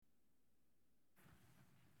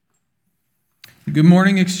Good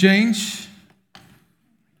morning, Exchange.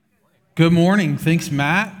 Good morning. Thanks,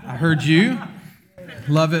 Matt. I heard you.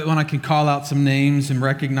 Love it when I can call out some names and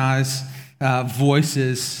recognize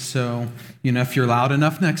voices. So, if you're loud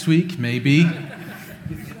enough next week, maybe.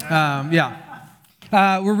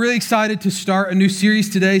 We're really excited to start a new series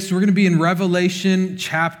today. So we're going to be in Revelation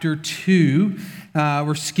chapter 2.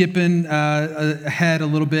 We're skipping ahead a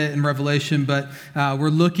little bit in Revelation, but we're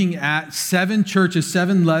looking at 7 churches,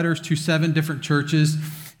 7 letters to 7 different churches.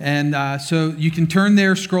 And so you can turn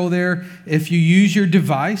there, scroll there. If you use your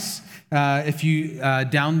device, if you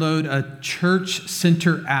download a Church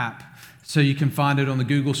Center app, so you can find it on the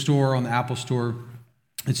Google Store, on the Apple Store.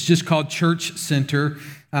 It's just called Church Center,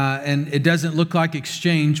 and it doesn't look like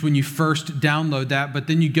Exchange when you first download that, but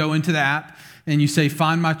then you go into the app, and you say,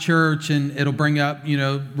 find my church, and it'll bring up,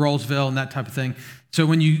 Rollsville and that type of thing. So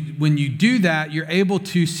when you do that, you're able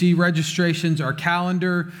to see registrations, our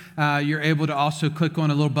calendar. You're able to also click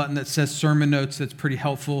on a little button that says sermon notes. That's pretty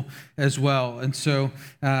helpful as well. And so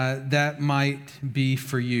that might be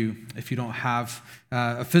for you. If you don't have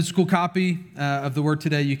a physical copy of the word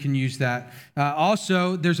today, you can use that.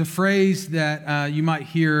 Also, there's a phrase that you might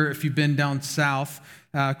hear if you've been down south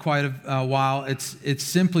quite a while. It's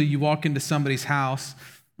simply you walk into somebody's house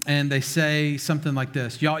and they say something like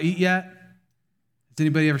this: "Y'all eat yet?" Has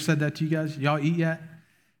anybody ever said that to you guys? Y'all eat yet?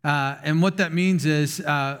 And what that means is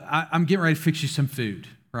I'm getting ready to fix you some food,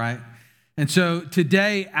 right? And so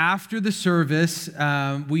today, after the service,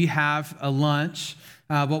 we have a lunch,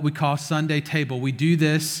 what we call Sunday Table. We do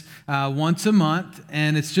this once a month,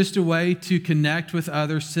 and it's just a way to connect with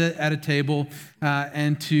others, sit at a table,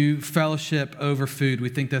 and to fellowship over food. We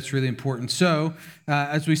think that's really important. So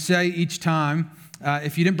as we say each time,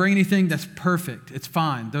 if you didn't bring anything, that's perfect. It's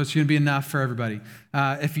fine. Those are going to be enough for everybody.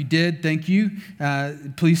 If you did, thank you.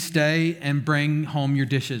 Please stay and bring home your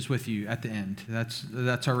dishes with you at the end.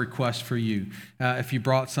 That's our request for you. If you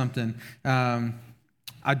brought something,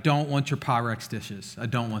 I don't want your Pyrex dishes. I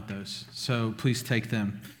don't want those. So please take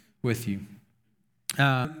them with you.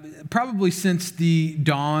 Probably since the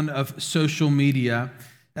dawn of social media,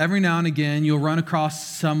 every now and again, you'll run across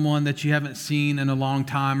someone that you haven't seen in a long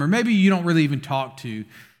time, or maybe you don't really even talk to,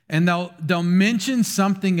 and they'll mention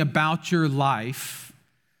something about your life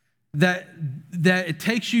that it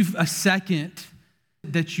takes you a second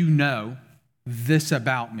that you know this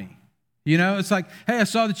about me. It's like, hey, I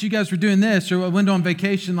saw that you guys were doing this, or I went on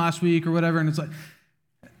vacation last week, or whatever, and it's like,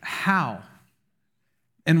 how?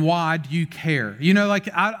 And why do you care?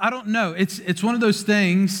 I don't know. It's one of those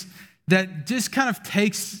things that just kind of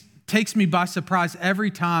takes me by surprise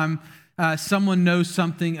every time someone knows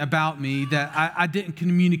something about me that I didn't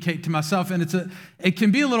communicate to myself. And it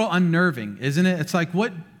can be a little unnerving, isn't it? It's like,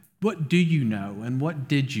 what do you know? And what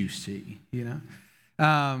did you see?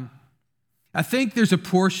 I think there's a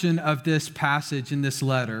portion of this passage in this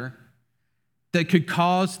letter that could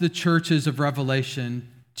cause the churches of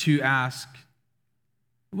Revelation to ask,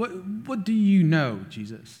 what do you know,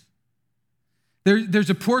 Jesus? There's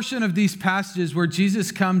a portion of these passages where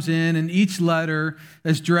Jesus comes in and each letter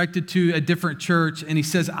is directed to a different church, and he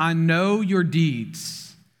says, I know your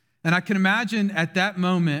deeds. And I can imagine at that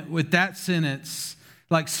moment with that sentence,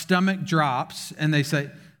 like stomach drops, and they say,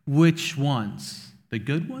 which ones? The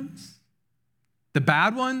good ones? The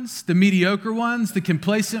bad ones? The mediocre ones? The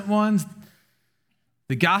complacent ones?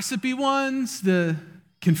 The gossipy ones? The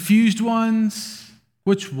confused ones?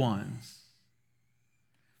 Which ones?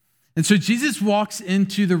 And so Jesus walks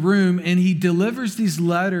into the room and he delivers these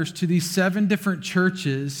letters to these 7 different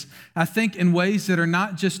churches, I think in ways that are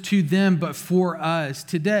not just to them, but for us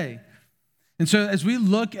today. And so as we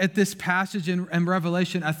look at this passage in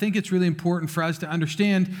Revelation, I think it's really important for us to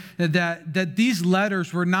understand that these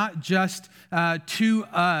letters were not just to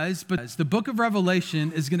us, but the book of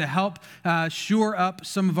Revelation is going to help shore up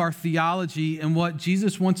some of our theology and what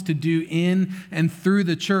Jesus wants to do in and through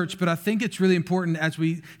the church. But I think it's really important as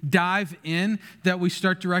we dive in that we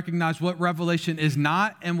start to recognize what Revelation is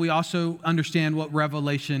not, and we also understand what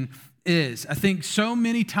Revelation is. I think so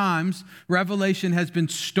many times Revelation has been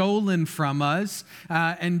stolen from us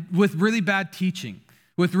and with really bad teaching.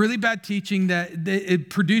 That it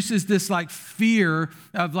produces this like fear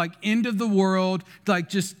of like end of the world, like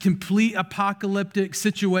just complete apocalyptic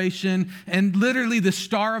situation. And literally the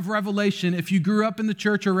star of Revelation, if you grew up in the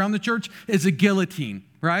church or around the church, is a guillotine,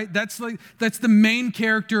 right? That's the main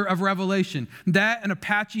character of Revelation. That and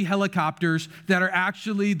Apache helicopters that are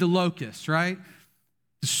actually the locusts, right?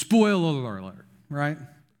 Spoiler alert, right?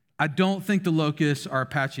 I don't think the locusts are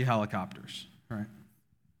Apache helicopters, right?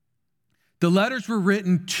 The letters were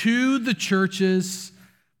written to the churches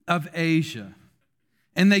of Asia.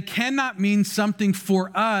 and they cannot mean something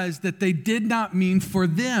for us that they did not mean for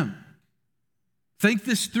them. Think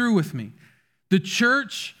this through with me. The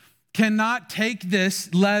church cannot take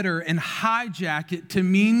this letter and hijack it to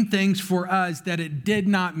mean things for us that it did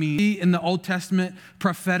not mean. In the Old Testament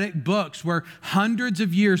prophetic books, where hundreds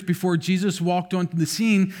of years before Jesus walked onto the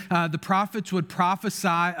scene, the prophets would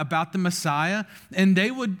prophesy about the Messiah, and they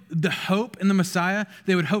would hope in the Messiah,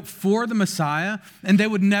 they would hope for the Messiah, and they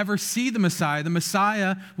would never see the Messiah. The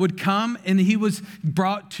Messiah would come, and he was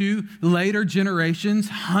brought to later generations,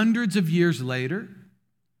 hundreds of years later.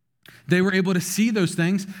 They were able to see those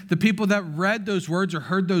things. The people that read those words or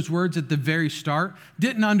heard those words at the very start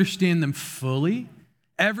didn't understand them fully.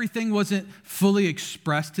 Everything wasn't fully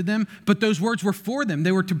expressed to them, but those words were for them.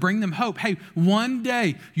 They were to bring them hope. Hey, one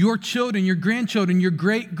day, your children, your grandchildren, your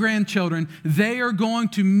great-grandchildren, they are going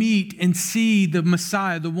to meet and see the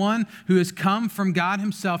Messiah, the one who has come from God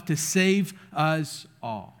himself to save us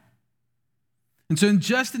all. And so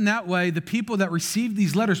just in that way, the people that received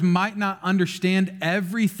these letters might not understand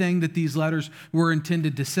everything that these letters were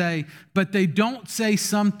intended to say, but they don't say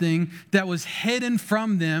something that was hidden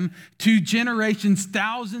from them to generations,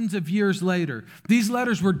 thousands of years later. These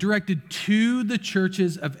letters were directed to the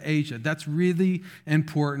churches of Asia. That's really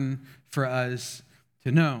important for us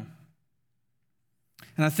to know.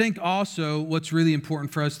 And I think also what's really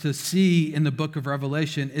important for us to see in the book of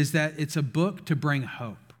Revelation is that it's a book to bring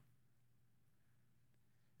hope.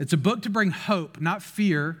 It's a book to bring hope, not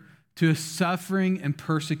fear, to a suffering and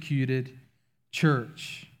persecuted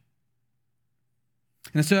church.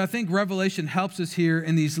 And so I think Revelation helps us here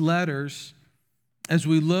in these letters as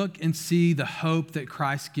we look and see the hope that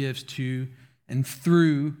Christ gives to and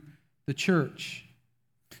through the church.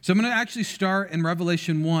 So I'm going to actually start in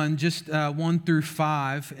Revelation 1, just 1 through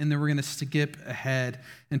 5, and then we're going to skip ahead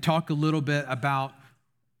and talk a little bit about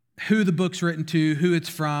who the book's written to, who it's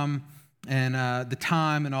from, and the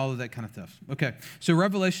time and all of that kind of stuff. Okay, so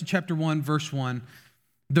Revelation chapter 1, verse 1,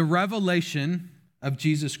 the revelation of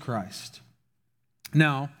Jesus Christ.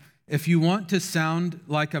 Now, if you want to sound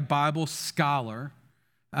like a Bible scholar,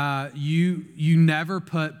 you never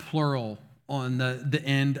put plural on the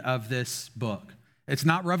end of this book. It's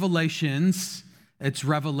not revelations, it's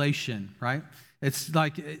revelation, right? It's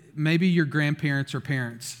like maybe your grandparents or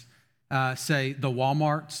parents say the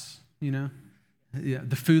Walmarts,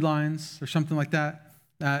 the Food Lions or something like that,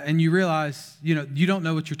 and you realize, you don't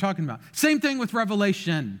know what you're talking about. Same thing with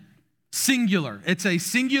Revelation, singular. It's a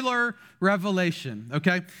singular revelation,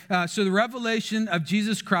 okay? So the revelation of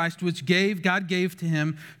Jesus Christ, which God gave to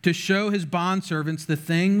him to show his bondservants the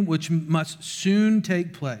thing which must soon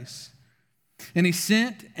take place. And he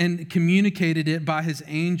sent and communicated it by his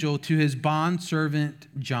angel to his bondservant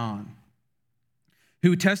John,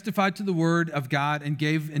 who testified to the word of God and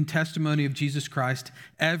gave in testimony of Jesus Christ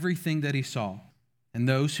everything that he saw, and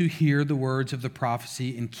those who hear the words of the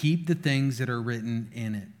prophecy and keep the things that are written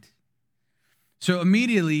in it. So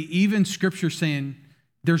immediately, even Scripture saying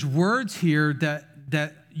there's words here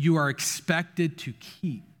that you are expected to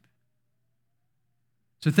keep.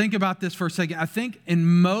 So think about this for a second. I think in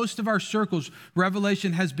most of our circles,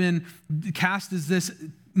 Revelation has been cast as this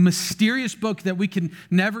mysterious book that we can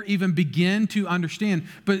never even begin to understand.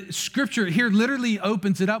 But Scripture here literally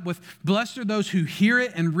opens it up with, blessed are those who hear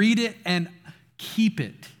it and read it and keep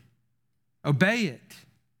it, obey it.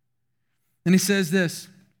 And he says this,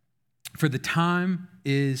 for the time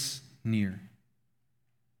is near.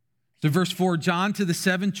 So verse 4, John, to the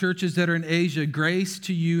 7 churches that are in Asia, grace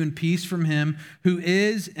to you and peace from him who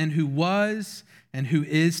is and who was and who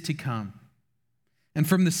is to come. And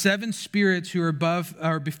from the 7 spirits who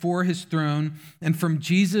are before his throne, and from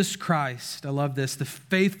Jesus Christ, I love this, the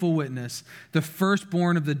faithful witness, the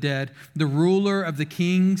firstborn of the dead, the ruler of the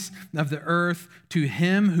kings of the earth, to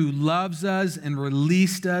him who loves us and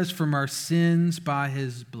released us from our sins by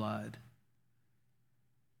his blood.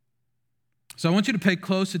 So I want you to pay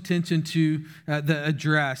close attention to the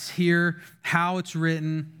address here, how it's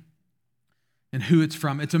written, and who it's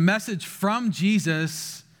from. It's a message from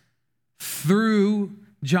Jesus through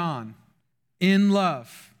John in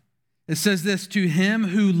love. It says this, to him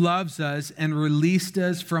who loves us and released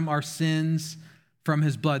us from our sins from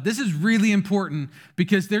his blood. This is really important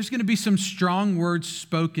because there's going to be some strong words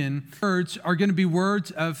spoken. Words are going to be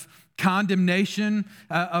words of condemnation,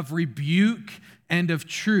 of rebuke, and of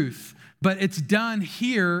truth. But it's done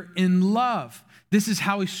here in love. This is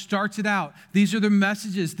how he starts it out. These are the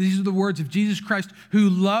messages. These are the words of Jesus Christ, who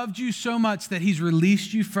loved you so much that he's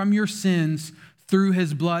released you from your sins through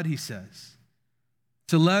his blood, he says.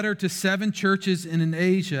 It's a letter to 7 churches in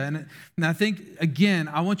Asia. And I think, again,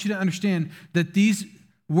 I want you to understand that these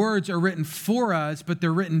words are written for us, but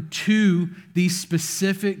they're written to these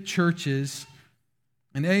specific churches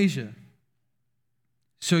in Asia.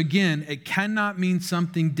 So again, it cannot mean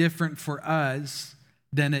something different for us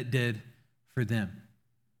than it did for them.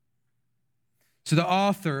 So the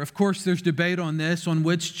author, of course, there's debate on this, on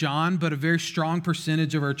which John, but a very strong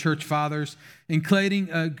percentage of our church fathers,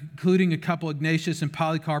 including a couple, Ignatius and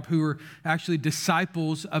Polycarp, who were actually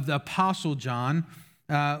disciples of the Apostle John,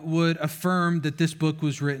 would affirm that this book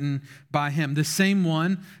was written by him. The same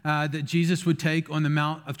one that Jesus would take on the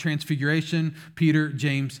Mount of Transfiguration, Peter,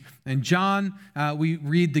 James, and John. We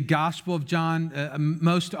read the Gospel of John.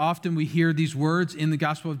 Most often we hear these words in the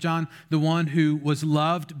Gospel of John, the one who was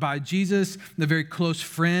loved by Jesus, the very close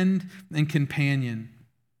friend and companion.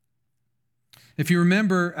 If you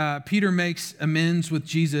remember, Peter makes amends with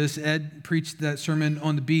Jesus. Ed preached that sermon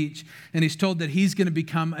on the beach, and he's told that he's going to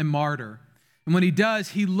become a martyr. And when he does,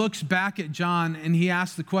 he looks back at John and he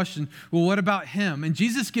asks the question, well, what about him? And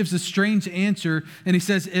Jesus gives a strange answer, and he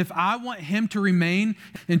says, if I want him to remain,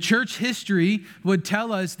 and church history would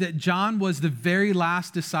tell us that John was the very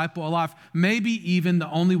last disciple alive, maybe even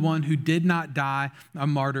the only one who did not die a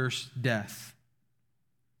martyr's death.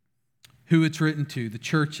 Who it's written to, the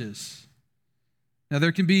churches. Now,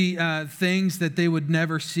 there can be things that they would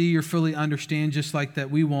never see or fully understand, just like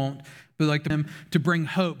that we won't, but like them to bring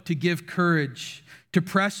hope, to give courage, to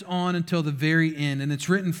press on until the very end. And it's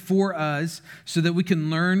written for us so that we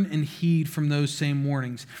can learn and heed from those same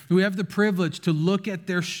warnings. We have the privilege to look at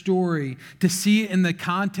their story, to see it in the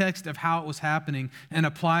context of how it was happening and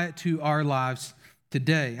apply it to our lives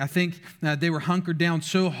today. I think they were hunkered down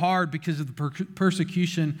so hard because of the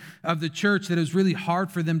persecution of the church that it was really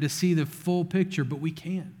hard for them to see the full picture, but we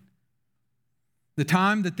can. The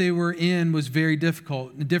time that they were in was very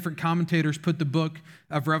difficult. The different commentators put the book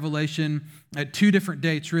of Revelation at two different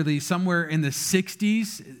dates, really, somewhere in the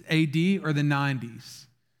 60s AD or the 90s.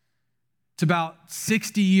 It's about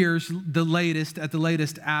 60 years, at the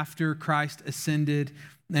latest, after Christ ascended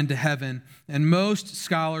into heaven. And most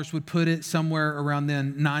scholars would put it somewhere around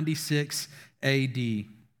then, 96 AD. There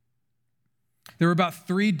were about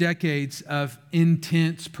 3 decades of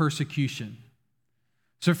intense persecution.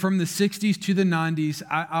 So from the 60s to the 90s,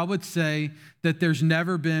 I would say that there's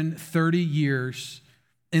never been 30 years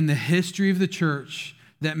in the history of the church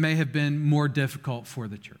that may have been more difficult for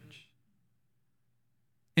the church.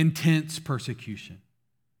 Intense persecution.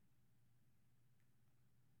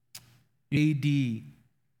 AD.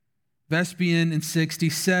 Vespasian in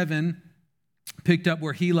 67 picked up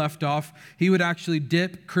where he left off. He would actually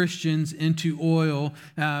dip Christians into oil,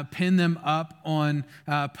 pin them up on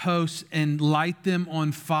posts, and light them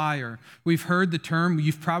on fire. We've heard the term,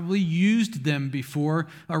 you've probably used them before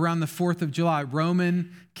around the 4th of July,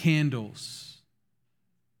 Roman candles.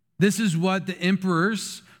 This is what the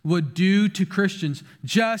emperors would do to Christians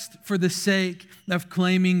just for the sake of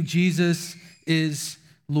claiming Jesus is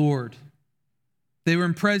Lord. They were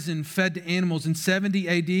imprisoned, fed to animals. In 70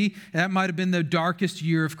 AD, that might have been the darkest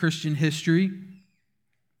year of Christian history.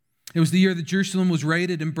 It was the year that Jerusalem was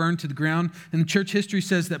raided and burned to the ground. And the church history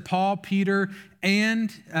says that Paul, Peter,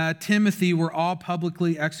 and Timothy were all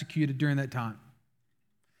publicly executed during that time.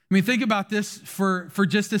 I mean, think about this for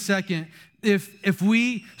just a second. If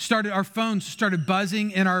we started, our phones started buzzing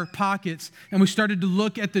in our pockets, and we started to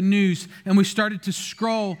look at the news, and we started to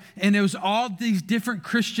scroll, and it was all these different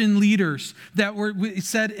Christian leaders that we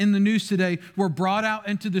said in the news today were brought out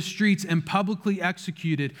into the streets and publicly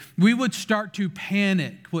executed, we would start to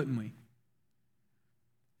panic, wouldn't we?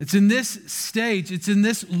 It's in this stage, it's in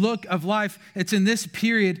this look of life, it's in this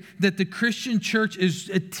period that the Christian church is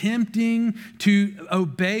attempting to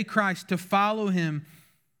obey Christ, to follow him,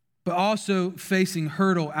 but also facing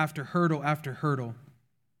hurdle after hurdle after hurdle.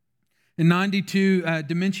 In 92,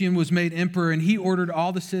 Domitian was made emperor, and he ordered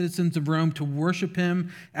all the citizens of Rome to worship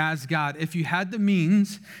him as God. If you had the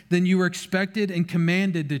means, then you were expected and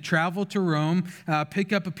commanded to travel to Rome,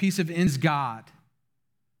 pick up a piece of God.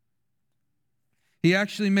 He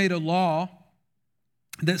actually made a law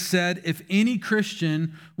that said if any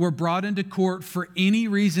Christian were brought into court for any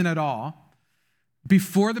reason at all,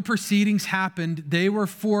 before the proceedings happened, they were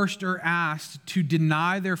forced or asked to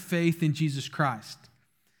deny their faith in Jesus Christ.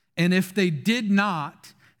 And if they did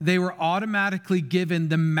not, they were automatically given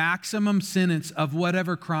the maximum sentence of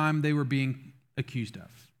whatever crime they were being accused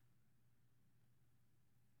of.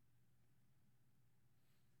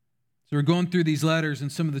 So we're going through these letters,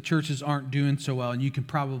 and some of the churches aren't doing so well, and you can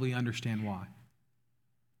probably understand why.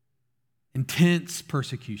 Intense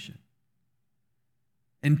persecution.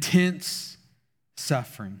 Intense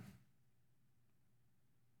suffering.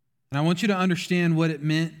 And I want you to understand what it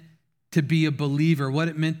meant to be a believer, what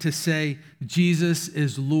it meant to say Jesus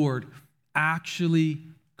is Lord, actually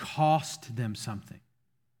cost them something.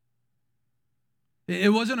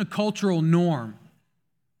 It wasn't a cultural norm.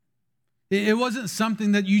 It wasn't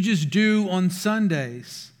something that you just do on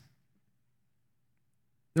Sundays.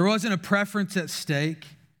 There wasn't a preference at stake.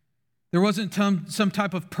 There wasn't some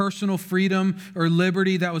type of personal freedom or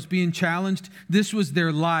liberty that was being challenged. This was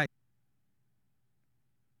their life.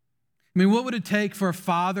 I mean, what would it take for a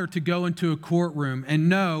father to go into a courtroom and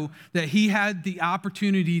know that he had the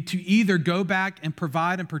opportunity to either go back and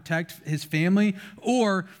provide and protect his family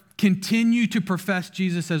or continue to profess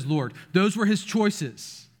Jesus as Lord? Those were his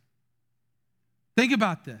choices. Think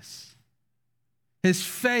about this. His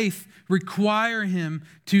faith required him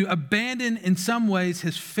to abandon, in some ways,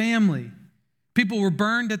 his family. People were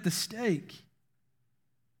burned at the stake.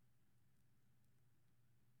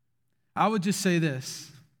 I would just say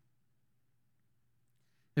this.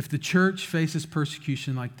 If the church faces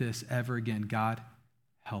persecution like this ever again, God,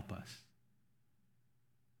 help us.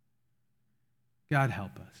 God,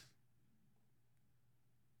 help us.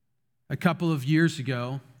 A couple of years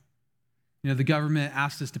ago, the government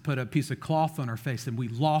asked us to put a piece of cloth on our face, and we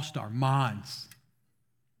lost our minds.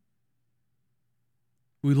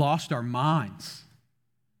 We lost our minds.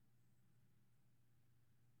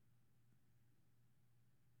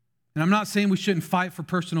 And I'm not saying we shouldn't fight for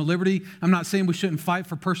personal liberty. I'm not saying we shouldn't fight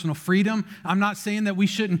for personal freedom. I'm not saying that we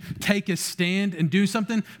shouldn't take a stand and do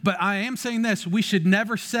something. But I am saying this: we should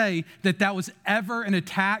never say that that was ever an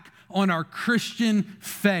attack on our Christian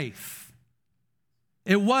faith.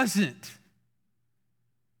 It wasn't.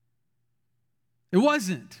 It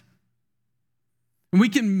wasn't. And we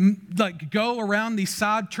can go around these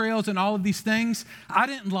side trails and all of these things. I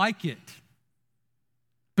didn't like it.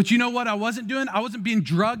 But you know what I wasn't doing? I wasn't being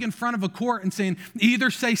drugged in front of a court and saying, either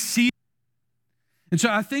say Caesar. And so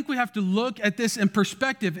I think we have to look at this in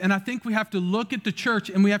perspective, and I think we have to look at the church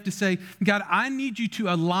and we have to say, God, I need you to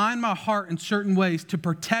align my heart in certain ways to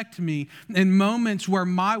protect me in moments where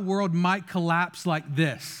my world might collapse like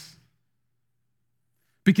this.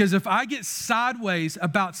 Because if I get sideways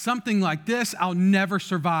about something like this, I'll never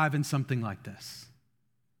survive in something like this.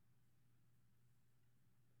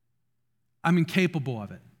 I'm incapable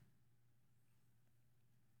of it.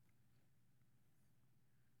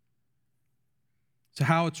 So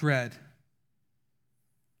how it's read.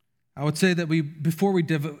 I would say that before we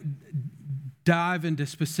dive into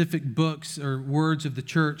specific books or words of the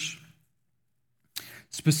church,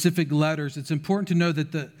 specific letters, it's important to know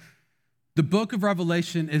that the book of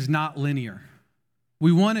Revelation is not linear.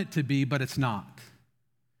 We want it to be, but it's not.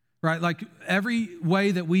 Right? Like every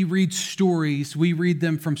way that we read stories, we read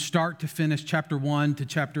them from start to finish, chapter 1 to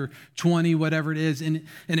chapter 20, whatever it is. And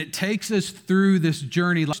it takes us through this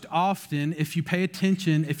journey. Often, if you pay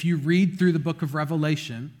attention, if you read through the book of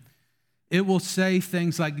Revelation, it will say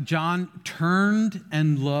things like John turned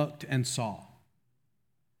and looked and saw.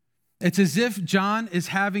 It's as if John is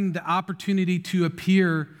having the opportunity to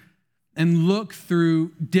appear and look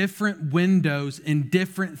through different windows and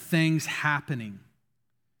different things happening.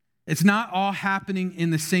 It's not all happening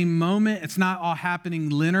in the same moment. It's not all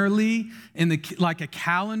happening linearly like a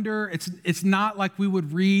calendar. It's not like we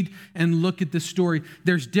would read and look at this story.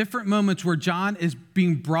 There's different moments where John is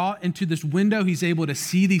being brought into this window. He's able to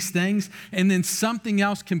see these things, and then something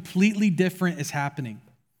else completely different is happening.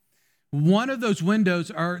 One of those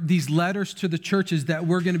windows are these letters to the churches that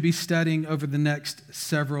we're going to be studying over the next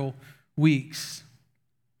several weeks.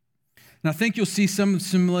 And I think you'll see some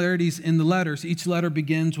similarities in the letters. Each letter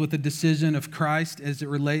begins with a decision of Christ as it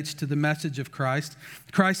relates to the message of Christ.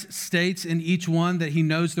 Christ states in each one that he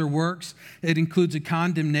knows their works. It includes a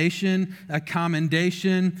condemnation, a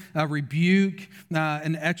commendation, a rebuke,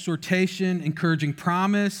 an exhortation, encouraging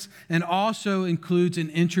promise, and also includes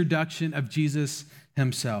an introduction of Jesus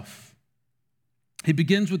himself. He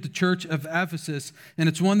begins with the church of Ephesus, and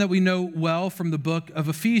it's one that we know well from the book of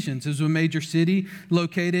Ephesians. It was a major city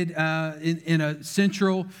located in a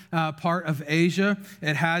central part of Asia.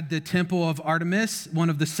 It had the temple of Artemis,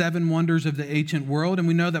 one of the 7 wonders of the ancient world, and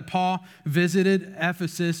we know that Paul visited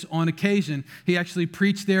Ephesus on occasion. He actually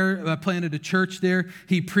preached there, planted a church there.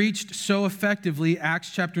 He preached so effectively,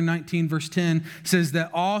 Acts chapter 19, verse 10, says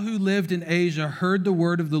that all who lived in Asia heard the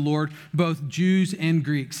word of the Lord, both Jews and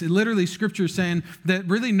Greeks. It literally, Scripture is saying that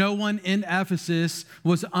really no one in Ephesus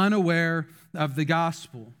was unaware of the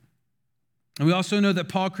gospel. And we also know that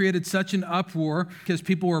Paul created such an uproar because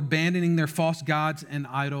people were abandoning their false gods and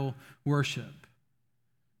idol worship.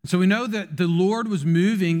 So we know that the Lord was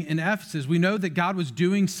moving in Ephesus. We know that God was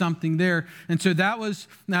doing something there. And so that was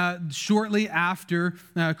shortly after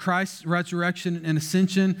Christ's resurrection and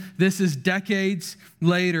ascension. This is decades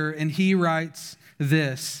later, and he writes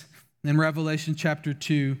this in Revelation chapter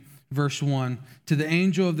 2, verse 1. To the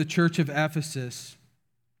angel of the church of Ephesus,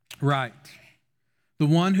 write, the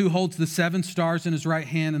one who holds the 7 stars in his right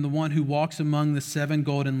hand and the one who walks among the 7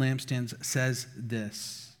 golden lampstands says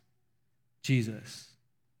this, Jesus.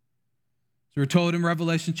 So we're told in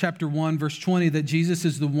Revelation chapter 1, verse 20, that Jesus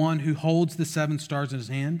is the one who holds the 7 stars in his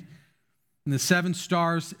hand. And the 7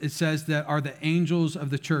 stars, it says, that are the angels of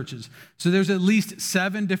the churches. So there's at least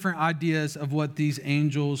 7 different ideas of what these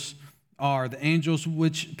angels are. The angels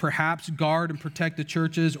which perhaps guard and protect the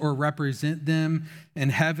churches or represent them in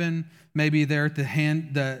heaven. Maybe they're at the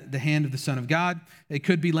hand of the Son of God. It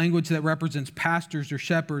could be language that represents pastors or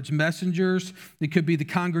shepherds, messengers. It could be the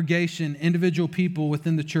congregation, individual people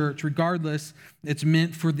within the church. Regardless, it's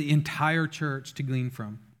meant for the entire church to glean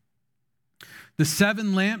from. The 7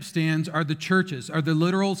 lampstands are the churches, are the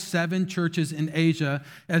literal 7 churches in Asia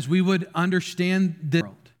as we would understand the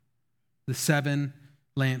world. The 7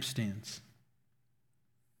 lampstands.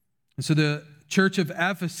 And so the church of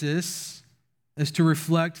Ephesus is to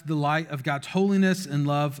reflect the light of God's holiness and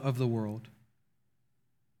love of the world.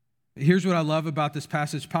 Here's what I love about this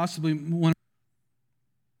passage, possibly one,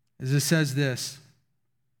 is it says this.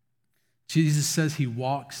 Jesus says he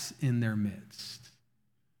walks in their midst.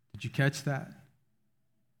 Did you catch that?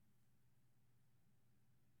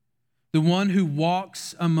 The one who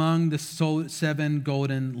walks among the 7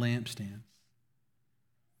 golden lampstands.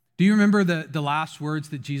 Do you remember the last words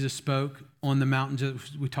that Jesus spoke on the mountains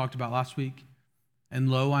that we talked about last week? And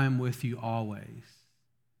lo, I am with you always,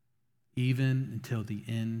 even until the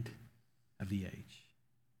end of the age.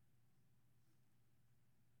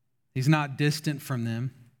 He's not distant from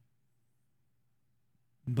them,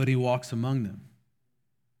 but he walks among them.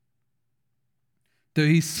 Though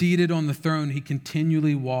he's seated on the throne, he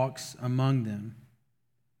continually walks among them.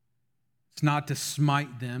 It's not to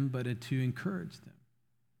smite them, but to encourage them.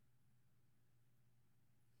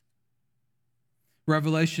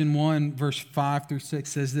 Revelation 1, verse 5 through 6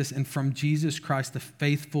 says this, and from Jesus Christ, the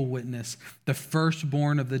faithful witness, the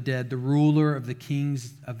firstborn of the dead, the ruler of the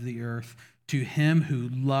kings of the earth, to him who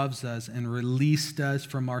loves us and released us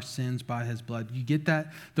from our sins by his blood. You get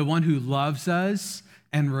that? The one who loves us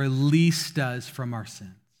and released us from our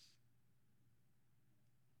sins.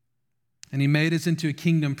 And he made us into a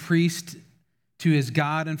kingdom priest to his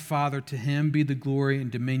God and Father. To him be the glory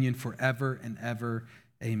and dominion forever and ever.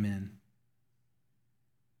 Amen.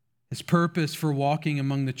 His purpose for walking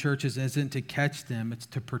among the churches isn't to catch them, it's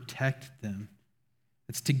to protect them.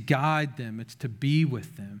 It's to guide them, it's to be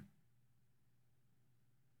with them.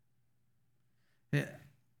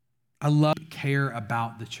 I love to care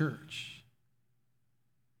about the church.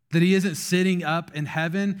 That he isn't sitting up in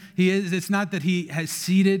heaven. It's not that he has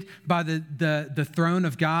seated by the throne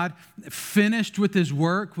of God, finished with his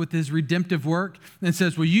work, with his redemptive work, and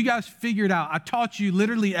says, well, you guys figure it out. I taught you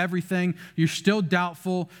literally everything. You're still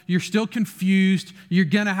doubtful. You're still confused. You're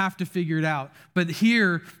going to have to figure it out. But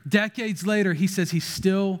here, decades later, he says he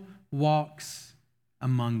still walks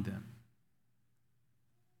among them.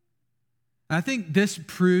 And I think this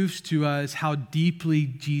proves to us how deeply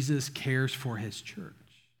Jesus cares for his church.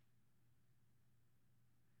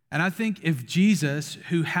 And I think if Jesus,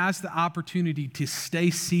 who has the opportunity to stay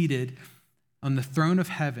seated on the throne of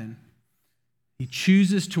heaven, he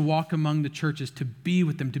chooses to walk among the churches, to be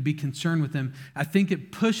with them, to be concerned with them, I think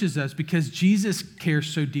it pushes us, because Jesus cares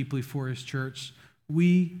so deeply for his church,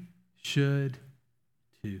 we should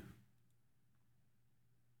too.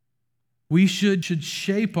 We should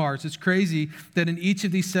shape ours. It's crazy that in each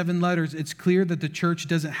of these 7 letters, it's clear that the church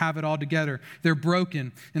doesn't have it all together. They're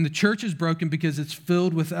broken. And the church is broken because it's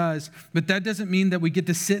filled with us. But that doesn't mean that we get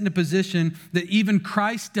to sit in a position that even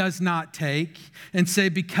Christ does not take and say,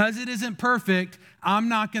 because it isn't perfect, I'm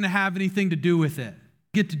not going to have anything to do with it.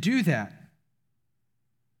 We get to do that.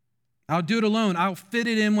 I'll do it alone. I'll fit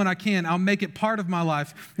it in when I can. I'll make it part of my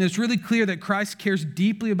life. And it's really clear that Christ cares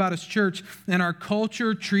deeply about his church, and our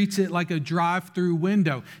culture treats it like a drive-through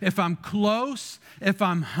window. If I'm close, if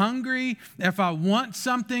I'm hungry, if I want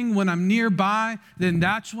something when I'm nearby, then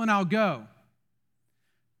that's when I'll go.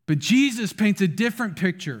 But Jesus paints a different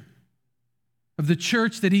picture of the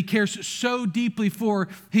church that he cares so deeply for.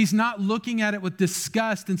 He's not looking at it with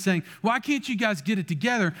disgust and saying, why can't you guys get it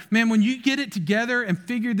together? Man, when you get it together and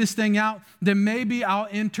figure this thing out, then maybe I'll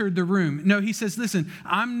enter the room. No, he says, listen,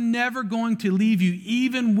 I'm never going to leave you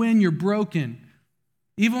even when you're broken,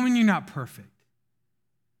 even when you're not perfect.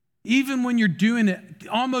 Even when you're doing it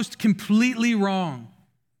almost completely wrong,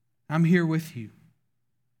 I'm here with you.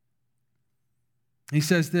 He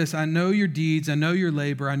says this, I know your deeds, I know your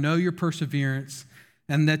labor, I know your perseverance,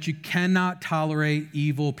 and that you cannot tolerate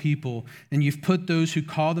evil people. And you've put those who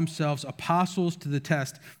call themselves apostles to the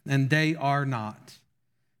test, and they are not.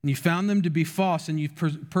 And you found them to be false, and you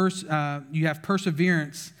have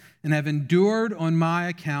perseverance and have endured on my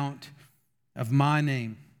account of my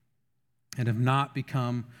name and have not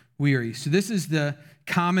become weary. So this is the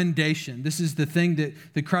commendation. This is the thing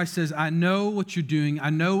that Christ says, I know what you're doing. I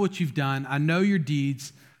know what you've done. I know your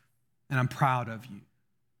deeds, and I'm proud of you.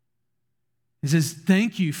 He says,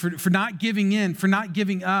 thank you for not giving in, for not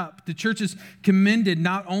giving up. The church is commended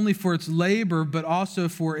not only for its labor, but also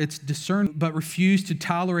for its discernment, but refused to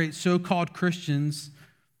tolerate so-called Christians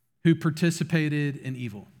who participated in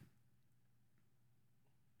evil.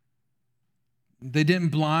 They didn't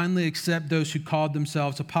blindly accept those who called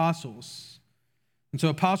themselves apostles. And so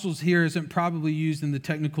apostles here isn't probably used in the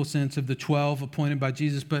technical sense of the 12 appointed by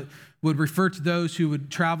Jesus, but would refer to those who would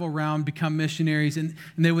travel around, become missionaries, and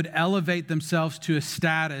they would elevate themselves to a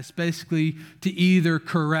status, basically to either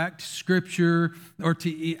correct Scripture or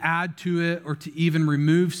to add to it or to even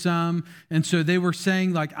remove some. And so they were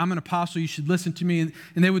saying, like, I'm an apostle, you should listen to me. And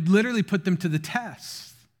they would literally put them to the test.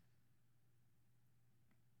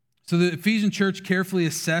 So the Ephesian church carefully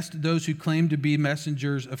assessed those who claimed to be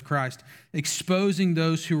messengers of Christ, exposing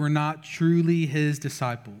those who were not truly his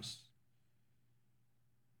disciples.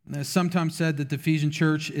 It's sometimes said that the Ephesian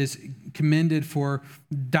church is commended for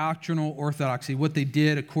doctrinal orthodoxy, what they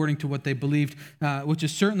did according to what they believed, which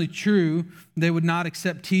is certainly true. They would not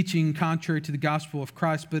accept teaching contrary to the gospel of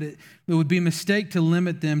Christ, but it would be a mistake to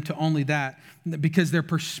limit them to only that, because their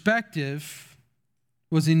perspective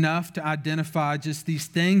was enough to identify just these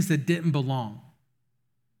things that didn't belong.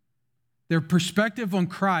 Their perspective on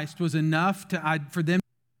Christ was enough for them.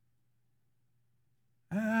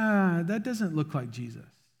 That doesn't look like Jesus.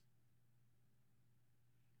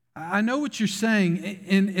 I know what you're saying,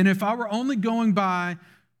 and if I were only going by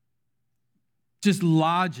just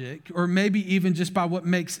logic, or maybe even just by what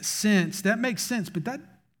makes sense, that makes sense, but that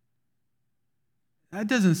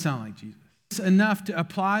doesn't sound like Jesus. It's enough to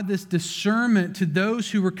apply this discernment to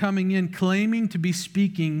those who were coming in claiming to be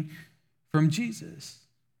speaking from Jesus.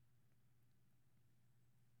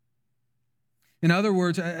 In other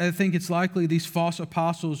words, I think it's likely these false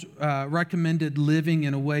apostles recommended living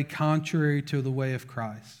in a way contrary to the way of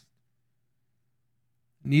Christ.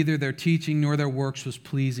 Neither their teaching nor their works was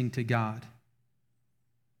pleasing to God.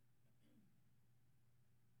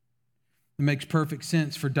 It makes perfect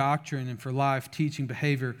sense for doctrine and for life, teaching,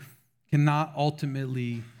 behavior cannot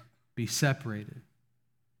ultimately be separated.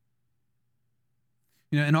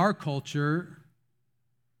 You know, in our culture,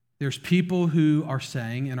 there's people who are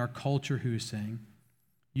saying, in our culture who is saying,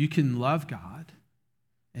 you can love God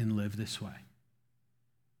and live this way.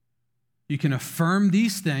 You can affirm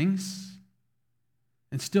these things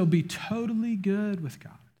and still be totally good with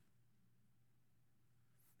God.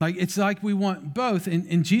 It's like we want both.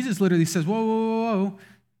 And Jesus literally says, whoa, whoa, whoa, whoa.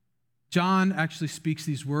 John actually speaks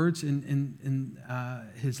these words in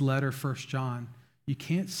his letter, 1 John. You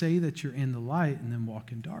can't say that you're in the light and then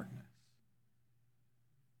walk in darkness.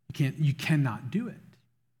 You cannot do it.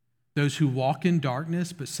 Those who walk in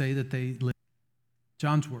darkness but say that they live.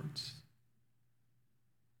 John's words.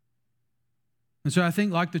 And so I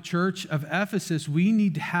think, like the church of Ephesus, we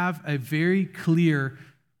need to have a very clear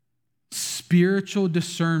spiritual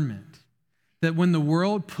discernment that when the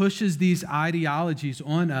world pushes these ideologies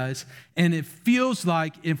on us, and it feels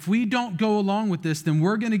like if we don't go along with this, then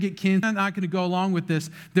we're going to get canceled. We're not going to go along with this,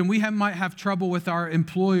 then we might have trouble with our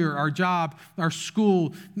employer, our job, our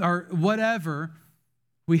school, or whatever.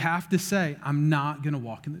 We have to say, I'm not going to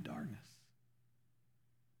walk in the darkness.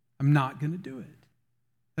 I'm not going to do it.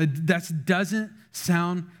 That doesn't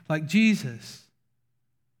sound like Jesus.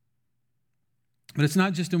 But it's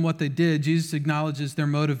not just in what they did. Jesus acknowledges their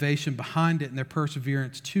motivation behind it and their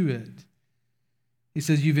perseverance to it. He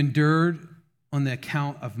says, you've endured on the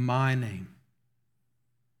account of my name,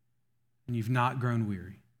 and you've not grown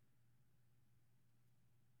weary.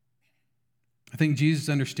 I think Jesus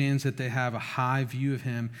understands that they have a high view of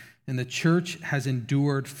him, and the church has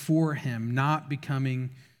endured for him, not becoming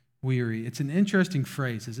weary. It's an interesting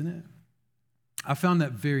phrase, isn't it? I found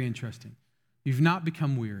that very interesting. You've not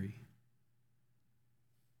become weary.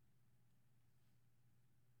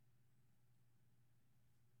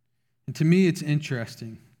 And to me, it's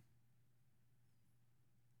interesting.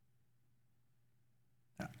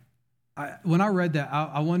 When I read that,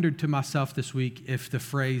 I wondered to myself this week if the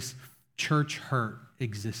phrase church hurt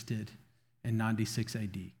existed in 96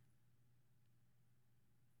 AD.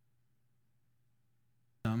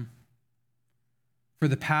 for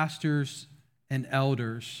the pastors and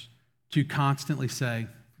elders to constantly say,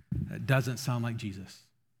 "That doesn't sound like Jesus.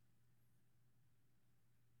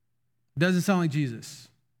 It doesn't sound like Jesus.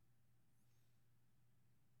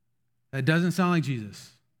 That doesn't sound like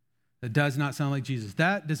Jesus. That does not sound like Jesus."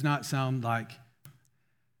 That does not sound like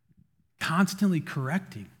constantly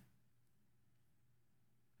correcting.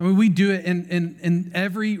 I mean, we do it in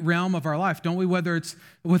every realm of our life, don't we? Whether it's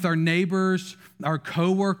with our neighbors, our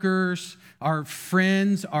coworkers, our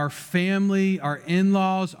friends, our family, our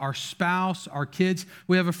in-laws, our spouse, our kids.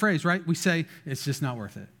 We have a phrase, right? We say, "It's just not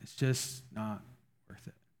worth it. It's just not worth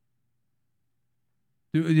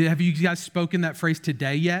it." Have you guys spoken that phrase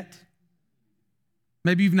today yet?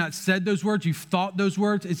 Maybe you've not said those words. You've thought those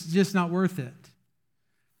words. It's just not worth it.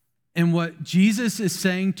 And what Jesus is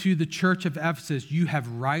saying to the church of Ephesus, you have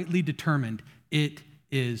rightly determined it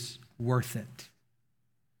is worth it.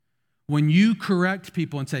 When you correct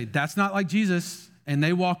people and say, "That's not like Jesus," and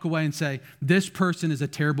they walk away and say, "This person is a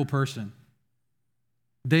terrible person.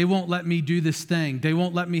 They won't let me do this thing. They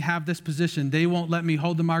won't let me have this position. They won't let me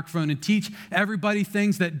hold the microphone and teach everybody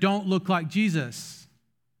things that don't look like Jesus."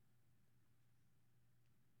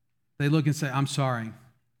 They look and say, "I'm sorry,"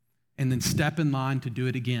 and then step in line to do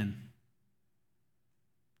it again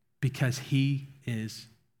because he is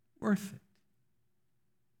worth it.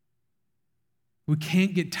 We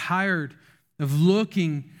can't get tired of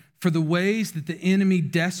looking for the ways that the enemy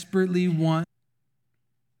desperately wants.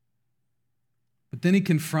 But then he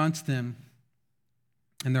confronts them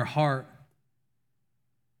in their heart.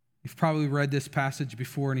 You've probably read this passage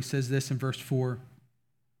before, and he says this in verse 4.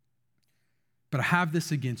 "But I have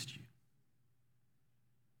this against you."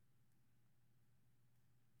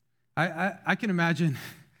 I can imagine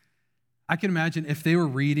if they were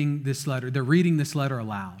reading this letter, they're reading this letter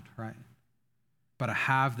aloud, right? "But I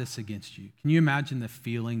have this against you." Can you imagine the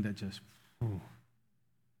feeling that just, ooh.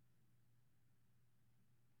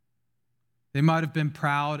 They might have been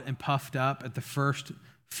proud and puffed up at the first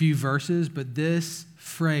few verses, but this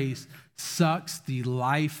phrase sucks the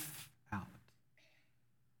life out.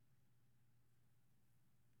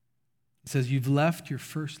 It says, "You've left your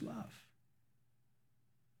first love."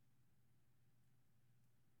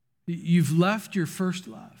 You've left your first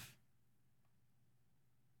love.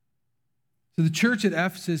 So the church at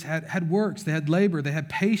Ephesus had works, they had labor, they had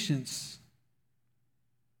patience,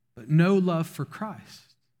 but no love for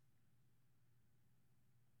Christ.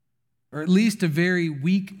 Or at least a very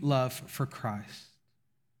weak love for Christ.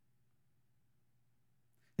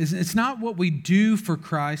 It's not what we do for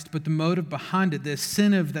Christ, but the motive behind it, the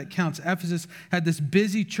incentive that counts. Ephesus had this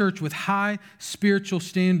busy church with high spiritual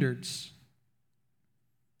standards.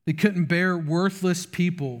 They couldn't bear worthless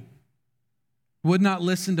people, would not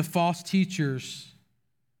listen to false teachers.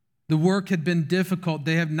 The work had been difficult.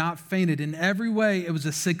 They have not fainted. In every way, it was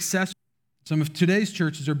a success. Some of today's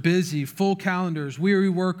churches are busy, full calendars, weary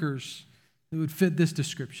workers. It would fit this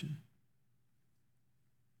description.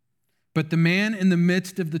 But the man in the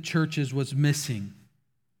midst of the churches was missing.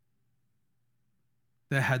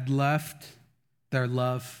 They had left their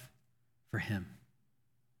love for him.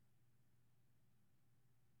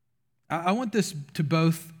 I want this to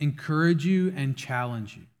both encourage you and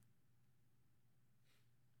challenge you.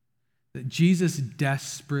 That Jesus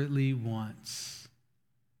desperately wants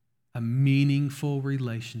a meaningful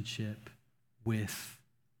relationship with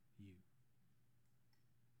you.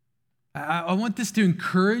 I want this to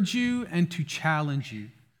encourage you and to challenge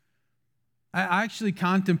you. I actually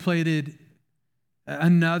contemplated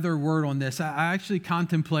another word on this. I actually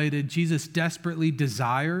contemplated Jesus desperately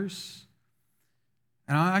desires.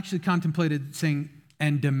 And I actually contemplated saying,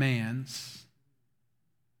 and demands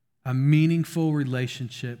a meaningful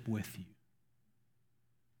relationship with you.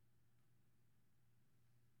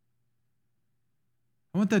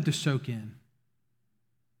 I want that to soak in.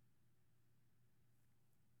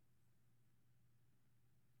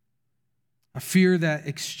 I fear that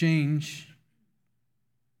exchange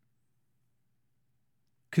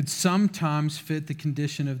could sometimes fit the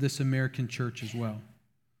condition of this American church as well.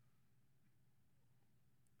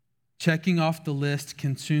 Checking off the list,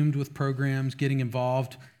 consumed with programs, getting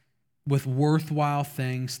involved with worthwhile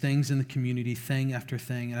things in the community, thing after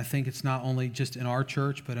thing. And I think it's not only just in our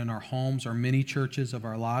church, but in our homes, our many churches of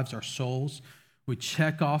our lives, our souls. We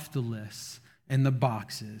check off the lists and the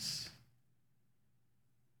boxes.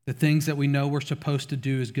 The things that we know we're supposed to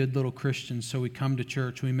do as good little Christians. So we come to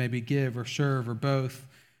church, we maybe give or serve or both.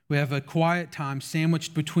 We have a quiet time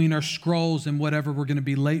sandwiched between our scrolls and whatever we're going to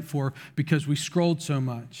be late for because we scrolled so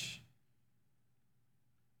much.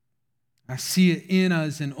 I see it in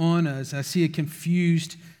us and on us. I see a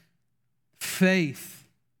confused faith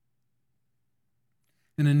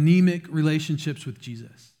and anemic relationships with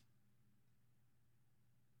Jesus.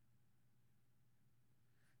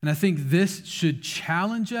 And I think this should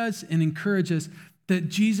challenge us and encourage us that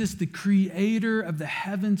Jesus, the creator of the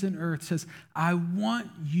heavens and earth, says, I want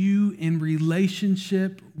you in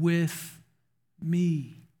relationship with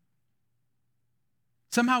me.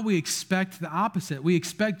 Somehow we expect the opposite. We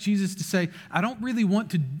expect Jesus to say, I don't really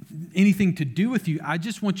want anything to do with you. I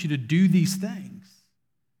just want you to do these things.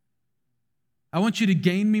 I want you to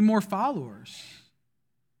gain me more followers.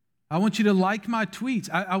 I want you to like my tweets.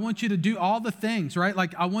 I want you to do all the things, right?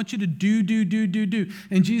 Like I want you to do.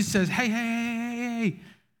 And Jesus says, hey,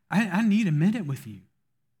 I need a minute with you.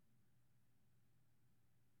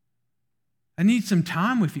 I need some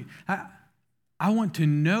time with you. I want to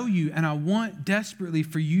know you, and I want desperately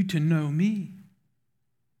for you to know me.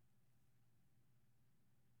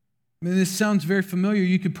 I mean, this sounds very familiar.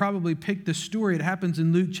 You could probably pick the story. It happens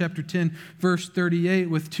in Luke chapter 10, verse 38,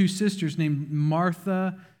 with two sisters named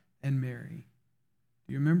Martha and Mary.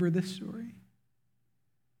 Do you remember this story?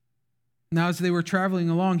 Now, as they were traveling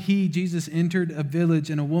along, Jesus, entered a village,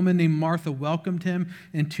 and a woman named Martha welcomed him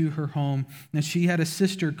into her home. Now, she had a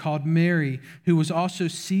sister called Mary, who was also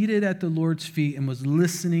seated at the Lord's feet and was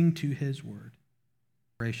listening to his word.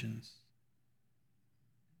 I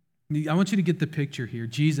want you to get the picture here.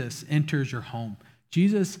 Jesus enters your home.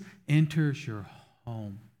 Jesus enters your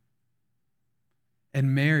home.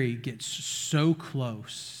 And Mary gets so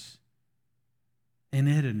close, and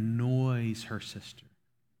it annoys her sister.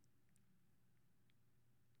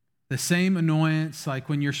 The same annoyance, like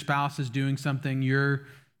when your spouse is doing something, you're,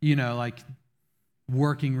 like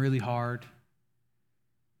working really hard,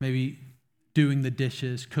 maybe doing the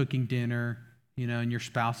dishes, cooking dinner, and your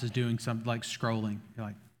spouse is doing something like scrolling. You're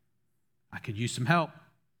like, I could use some help.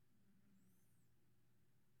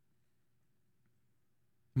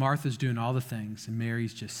 Martha's doing all the things, and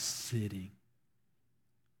Mary's just sitting.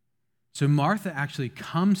 So Martha actually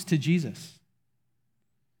comes to Jesus,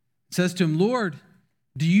 says to him, Lord,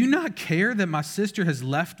 do you not care that my sister has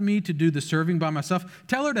left me to do the serving by myself?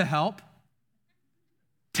 Tell her to help.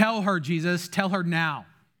 Tell her, Jesus, tell her now.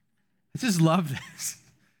 I just love this.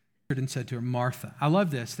 And said to her, Martha. I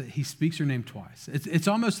love this, that he speaks her name twice. It's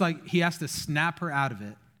almost like he has to snap her out of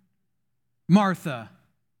it. Martha.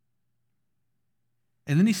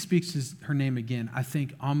 And then he speaks her name again, I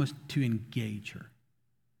think almost to engage her.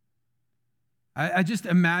 I just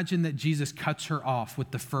imagine that Jesus cuts her off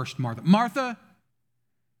with the first Martha. Martha,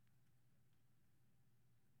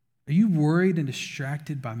 are you worried and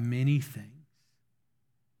distracted by many things?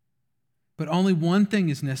 But only one thing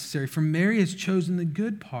is necessary, for Mary has chosen the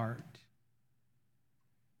good part,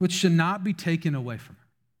 which should not be taken away from her.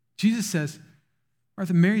 Jesus says,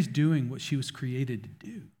 Martha, Mary's doing what she was created to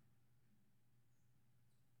do.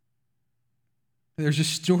 There's a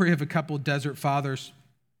story of a couple of desert fathers.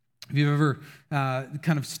 If you've ever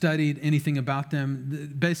kind of studied anything about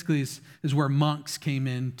them, basically is where monks came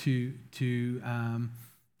into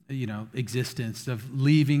existence, of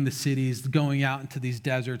leaving the cities, going out into these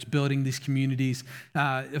deserts, building these communities,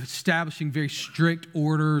 establishing very strict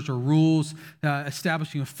orders or rules,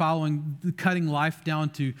 establishing cutting life down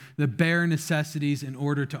to the bare necessities in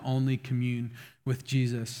order to only commune with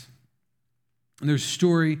Jesus. And there's a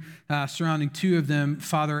story surrounding two of them,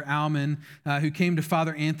 Father Alman, who came to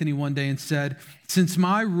Father Anthony one day and said, since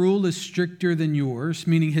my rule is stricter than yours,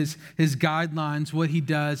 meaning his guidelines, what he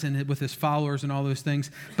does and with his followers and all those things,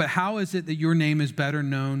 but how is it that your name is better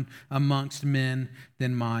known amongst men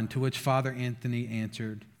than mine? To which Father Anthony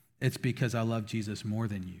answered, it's because I love Jesus more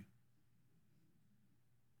than you.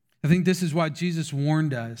 I think this is why Jesus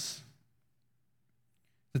warned us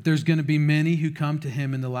that there's going to be many who come to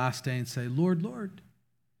him in the last day and say, Lord, Lord,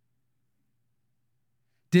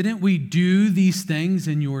 didn't we do these things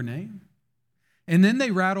in your name? And then they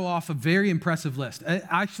rattle off a very impressive list,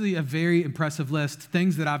 actually a very impressive list,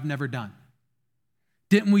 things that I've never done.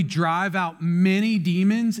 Didn't we drive out many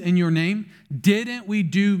demons in your name? Didn't we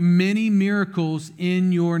do many miracles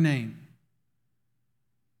in your name?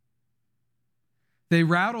 They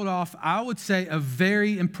rattled off, I would say, a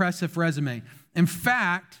very impressive resume. In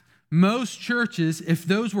fact, most churches, if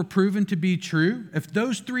those were proven to be true, if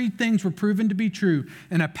those three things were proven to be true,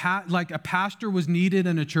 and a pastor was needed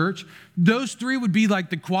in a church, those three would be like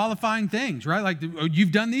the qualifying things, right? Like,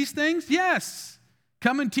 you've done these things? Yes.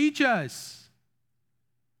 Come and teach us.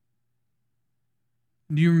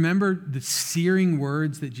 Do you remember the searing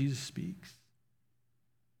words that Jesus speaks?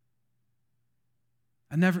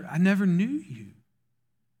 I never knew you.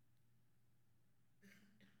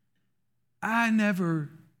 I never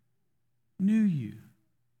knew you.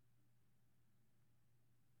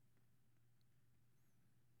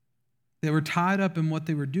 They were tied up in what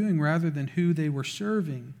they were doing rather than who they were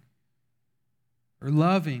serving or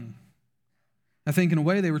loving. I think in a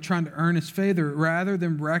way they were trying to earn his favor rather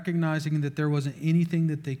than recognizing that there wasn't anything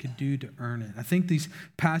that they could do to earn it. I think these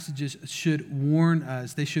passages should warn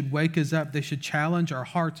us. They should wake us up. They should challenge our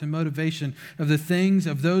hearts and motivation of the things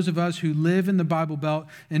of those of us who live in the Bible Belt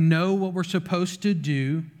and know what we're supposed to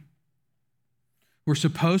do. We're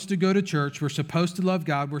supposed to go to church. We're supposed to love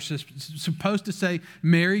God. We're supposed to say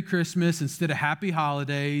Merry Christmas instead of Happy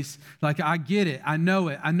Holidays. Like, I get it. I know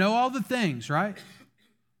it. I know all the things, right?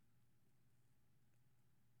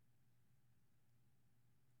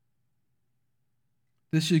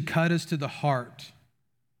 This should cut us to the heart.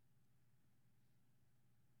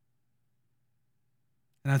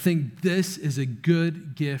 And I think this is a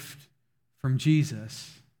good gift from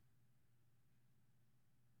Jesus.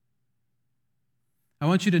 I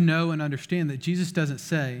want you to know and understand that Jesus doesn't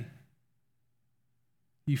say,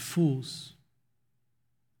 "You fools,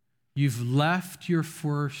 you've left your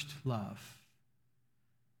first love,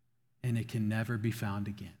 and it can never be found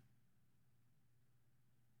again."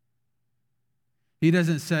 He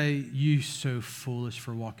doesn't say, "You so foolish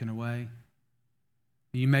for walking away.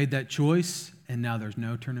 You made that choice, and now there's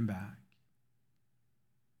no turning back."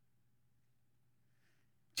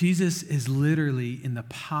 Jesus is literally in the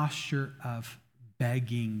posture of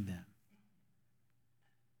begging them.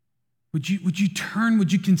 Would you turn?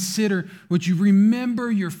 Would you consider? Would you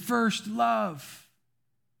remember your first love?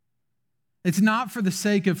 It's not for the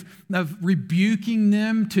sake of rebuking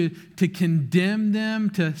them, to condemn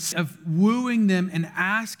them, of wooing them and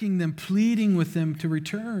asking them, pleading with them to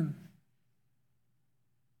return.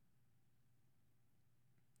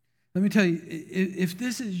 Let me tell you, if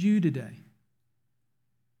this is you today,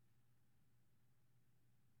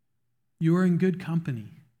 you are in good company.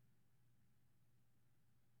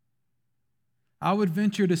 I would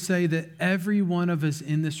venture to say that every one of us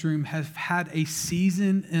in this room has had a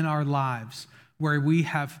season in our lives where we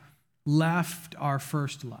have left our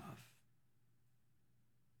first love.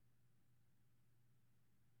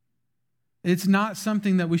 It's not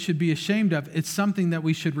something that we should be ashamed of. It's something that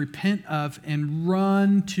we should repent of and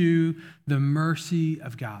run to the mercy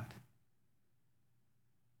of God.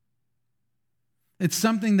 It's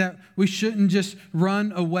something that we shouldn't just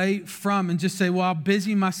run away from and just say, well, I'll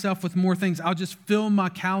busy myself with more things. I'll just fill my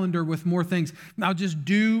calendar with more things. I'll just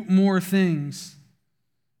do more things.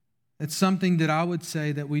 It's something that I would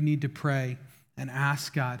say that we need to pray and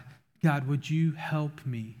ask God, God, would you help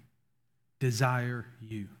me desire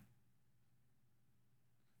you?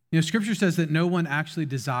 You know, Scripture says that no one actually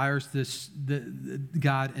desires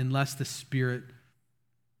God unless the Spirit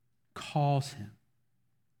calls him.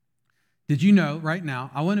 Did you know right now,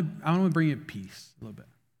 I want to bring you peace a little bit.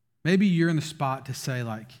 Maybe you're in the spot to say,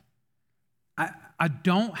 like, I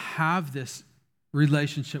don't have this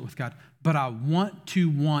relationship with God, but I want to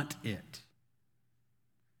want it.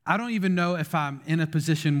 I don't even know if I'm in a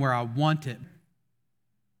position where I want it,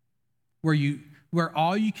 where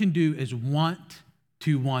all you can do is want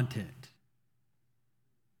to want it.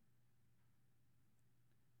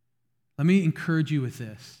 Let me encourage you with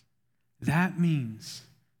this. That means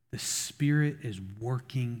the Spirit is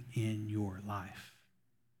working in your life.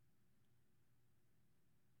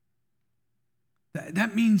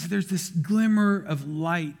 That means there's this glimmer of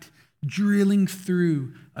light drilling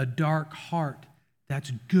through a dark heart.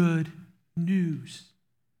 That's good news.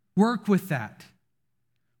 Work with that.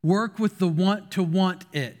 Work with the want to want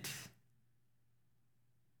it.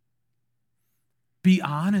 Be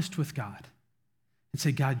honest with God. And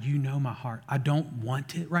say, God, you know my heart. I don't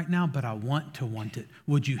want it right now, but I want to want it.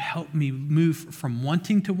 Would you help me move from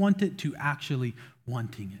wanting to want it to actually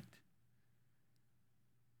wanting it?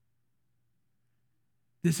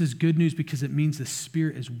 This is good news because it means the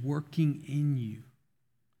Spirit is working in you.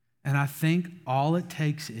 And I think all it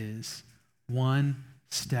takes is one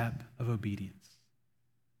step of obedience.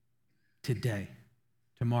 Today,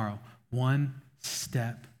 tomorrow, one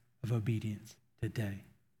step of obedience today.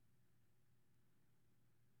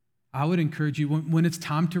 I would encourage you, when it's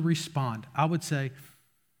time to respond, I would say,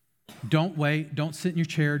 don't wait, don't sit in your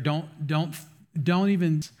chair, don't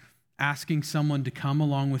even asking someone to come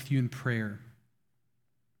along with you in prayer,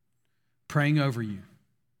 praying over you.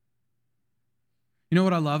 You know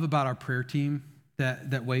what I love about our prayer team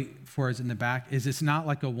that wait for us in the back is it's not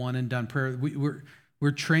like a one and done prayer.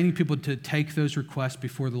 We're training people to take those requests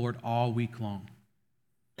before the Lord all week long.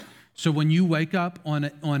 So when you wake up on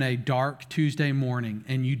a dark Tuesday morning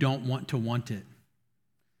and you don't want to want it,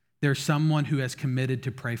 there's someone who has committed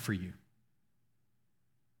to pray for you.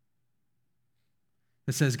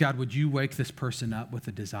 That says, God, would you wake this person up with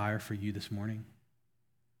a desire for you this morning?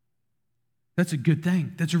 That's a good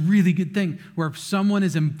thing. That's a really good thing. Where if someone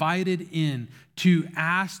is invited in to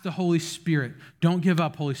ask the Holy Spirit, don't give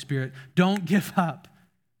up, Holy Spirit. Don't give up.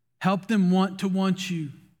 Help them want you.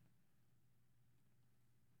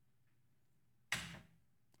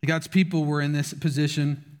 God's people were in this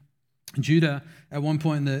position. Judah, at one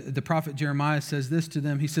point, the prophet Jeremiah says this to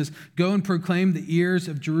them. He says, go and proclaim the ears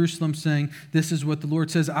of Jerusalem, saying, this is what the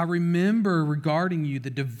Lord says. I remember regarding you the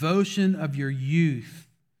devotion of your youth,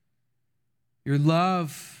 your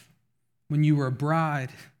love when you were a bride,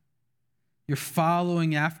 your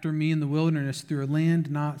following after me in the wilderness through a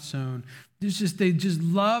land not sown. They just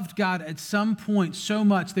loved God at some point so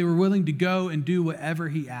much they were willing to go and do whatever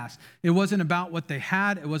he asked. It wasn't about what they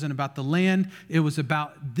had. It wasn't about the land. It was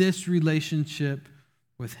about this relationship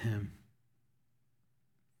with him.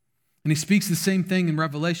 And he speaks the same thing in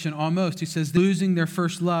Revelation almost. He says, losing their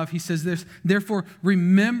first love. He says this, therefore,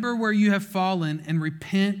 remember where you have fallen and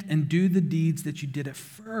repent and do the deeds that you did at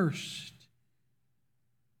first.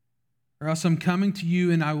 Or else I'm coming to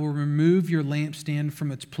you and I will remove your lampstand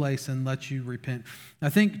from its place and let you repent. I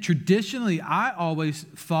think traditionally, I always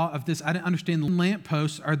thought of this. I didn't understand the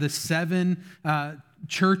lampposts are the 7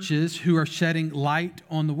 churches who are shedding light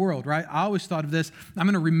on the world, right? I always thought of this. I'm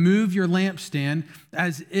going to remove your lampstand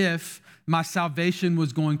as if my salvation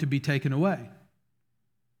was going to be taken away.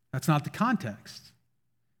 That's not the context.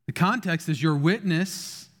 The context is your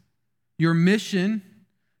witness, your mission,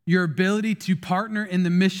 your ability to partner in the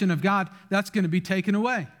mission of God, that's going to be taken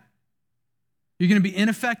away. You're going to be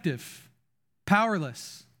ineffective,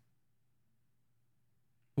 powerless.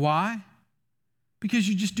 Why? Because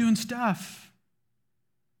you're just doing stuff.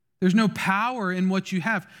 There's no power in what you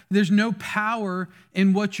have. There's no power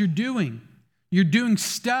in what you're doing. You're doing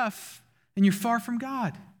stuff and you're far from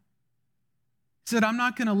God. He said, I'm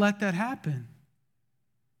not going to let that happen.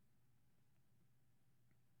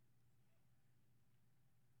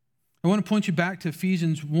 I want to point you back to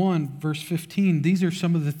Ephesians 1, verse 15. These are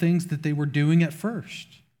some of the things that they were doing at first.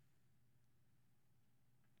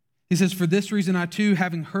 He says, for this reason I too,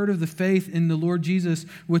 having heard of the faith in the Lord Jesus,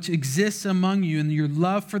 which exists among you, and your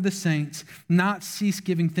love for the saints, not cease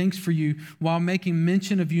giving thanks for you, while making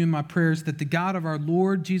mention of you in my prayers, that the God of our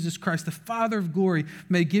Lord Jesus Christ, the Father of glory,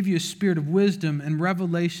 may give you a spirit of wisdom and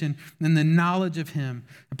revelation and the knowledge of him.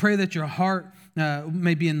 I pray that your heart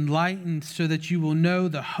may be enlightened so that you will know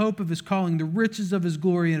the hope of his calling, the riches of his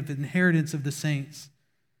glory, and of the inheritance of the saints.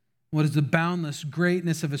 What is the boundless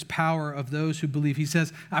greatness of his power of those who believe? He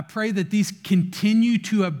says, I pray that these continue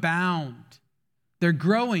to abound. They're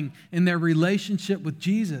growing in their relationship with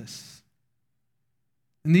Jesus.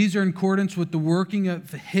 And these are in accordance with the working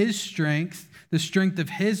of his strength, the strength of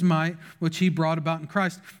his might, which he brought about in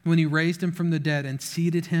Christ when he raised him from the dead and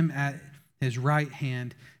seated him at his right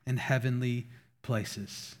hand in heavenly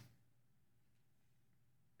places.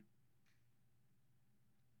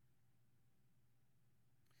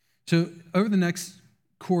 So over the next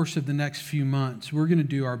course of the next few months, we're going to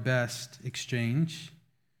do our best exchange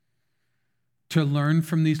to learn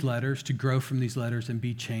from these letters, to grow from these letters, and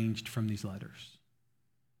be changed from these letters.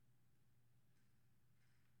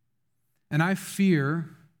 And I fear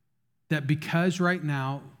that because right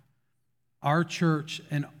now our church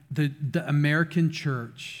and the American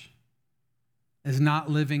church is not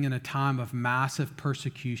living in a time of massive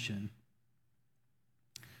persecution,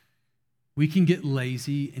 we can get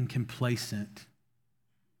lazy and complacent.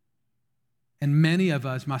 And many of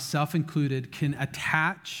us, myself included, can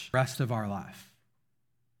attach the rest of our life.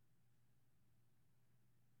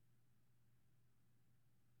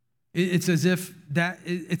 It's as if that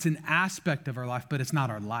it's an aspect of our life, but it's not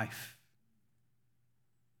our life.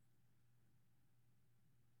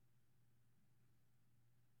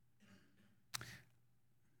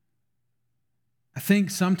 I think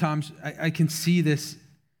sometimes I can see this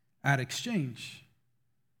at Exchange.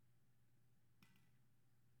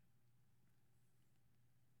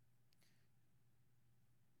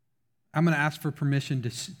 I'm going to ask for permission to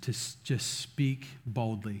just speak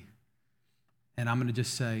boldly. And I'm going to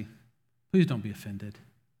just say, please don't be offended.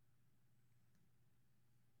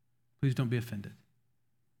 Please don't be offended.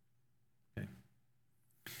 Okay.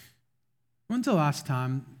 When's the last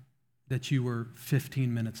time that you were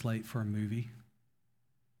 15 minutes late for a movie?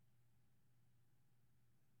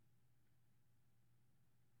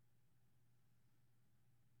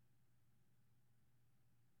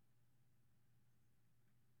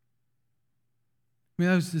 I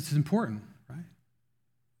mean, this is important, right?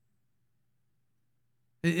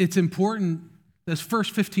 It's important. Those first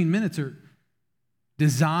 15 minutes are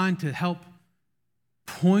designed to help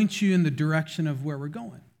point you in the direction of where we're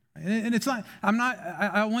going, And it's not,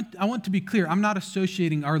 I want to be clear, I'm not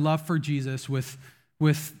associating our love for Jesus with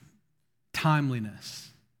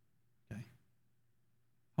timeliness. Okay?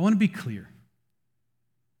 I want to be clear.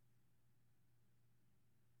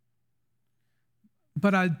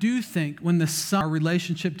 But I do think when our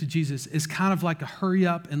relationship to Jesus is kind of like a hurry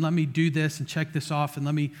up and let me do this and check this off and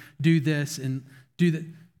let me do this and do that,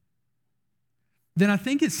 then I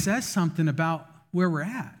think it says something about where we're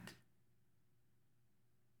at.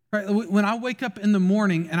 Right? When I wake up in the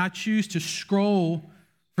morning and I choose to scroll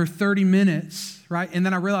for 30 minutes, right? And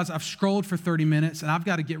then I realize I've scrolled for 30 minutes and I've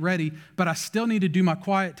got to get ready, but I still need to do my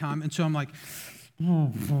quiet time. And so I'm like,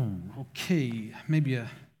 okay, maybe a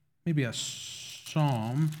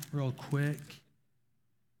psalm real quick.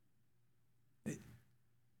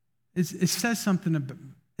 It says something.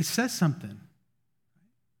 It says something.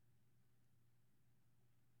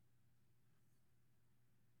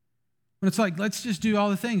 But it's like, let's just do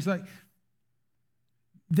all the things. Like,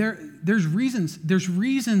 there's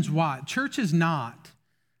reasons why. Church is not,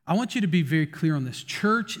 I want you to be very clear on this.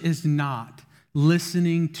 Church is not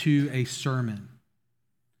listening to a sermon.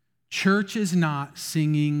 Church is not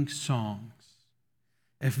singing songs.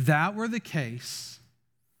 If that were the case,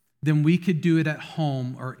 then we could do it at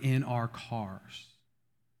home or in our cars.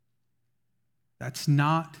 That's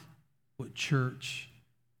not what church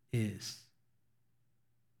is.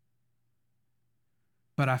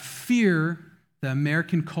 But I fear the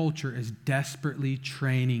American culture is desperately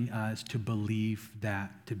training us to believe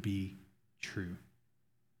that to be true.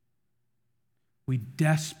 We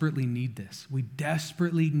desperately need this. We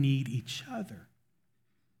desperately need each other.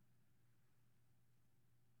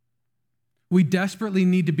 We desperately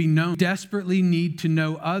need to be known. We desperately need to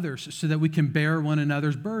know others so that we can bear one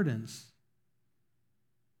another's burdens.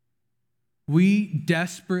 We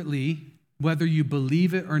desperately, whether you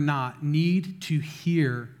believe it or not, need to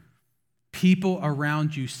hear people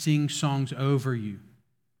around you sing songs over you.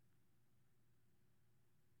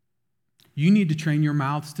 You need to train your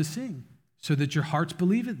mouths to sing so that your hearts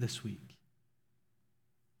believe it this week.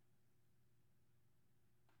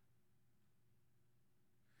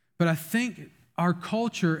 But I think our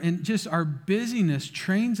culture and just our busyness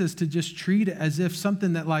trains us to just treat it as if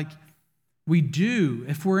something that like we do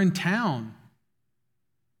if we're in town.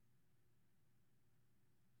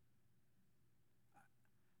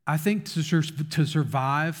 I think to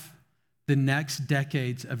survive the next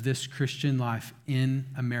decades of this Christian life in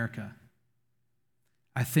America,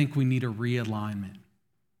 I think we need a realignment.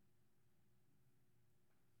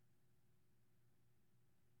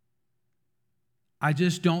 I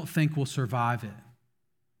just don't think we'll survive it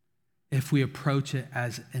if we approach it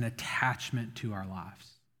as an attachment to our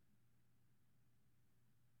lives.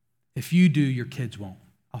 If you do, your kids won't.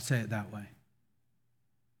 I'll say it that way.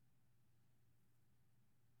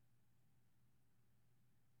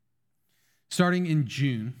 Starting in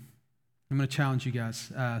June, I'm going to challenge you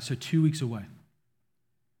guys. So 2 weeks away,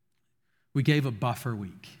 we gave a buffer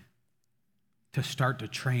week to start to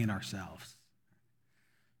train ourselves.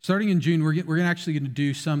 Starting in June, we're actually going to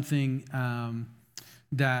do something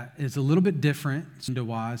that is a little bit different.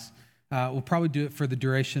 We'll probably do it for the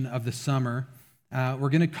duration of the summer. We're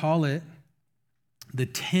going to call it the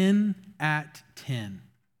 10 at 10.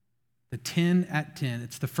 The 10 at 10.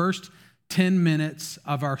 It's the first 10 minutes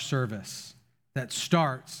of our service that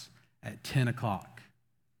starts at 10 o'clock.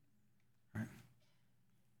 Right?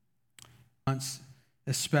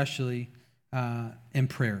 Especially in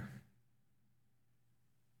prayer.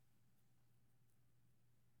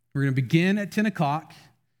 We're going to begin at 10 o'clock.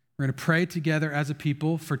 We're going to pray together as a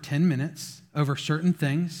people for 10 minutes over certain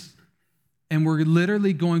things. And we're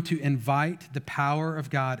literally going to invite the power of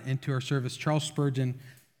God into our service. Charles Spurgeon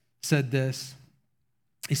said this.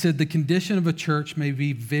 He said, the condition of a church may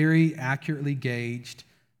be very accurately gauged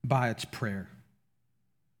by its prayer.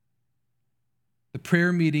 The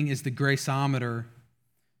prayer meeting is the graceometer,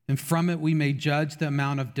 and from it we may judge the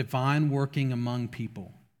amount of divine working among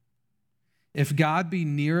people. If God be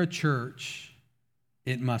near a church,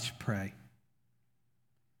 it must pray.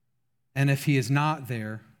 And if he is not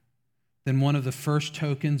there, then one of the first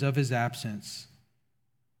tokens of his absence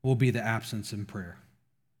will be the absence in prayer.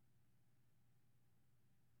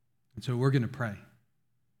 And so we're going to pray.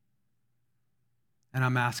 And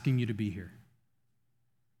I'm asking you to be here.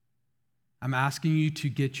 I'm asking you to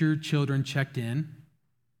get your children checked in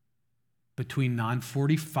between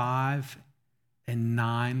 9:45 and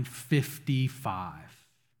 9:55.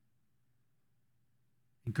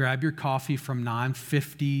 And grab your coffee from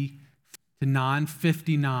 9:50 to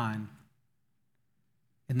 9:59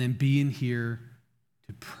 and then be in here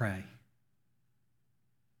to pray.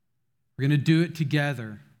 We're going to do it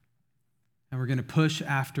together and we're going to push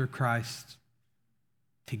after Christ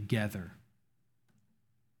together.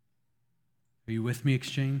 Are you with me,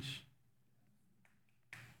 Exchange?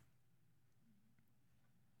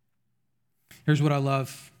 Here's what I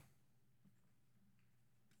love.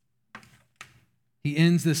 He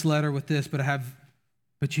ends this letter with this, but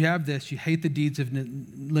you have this, you hate the deeds of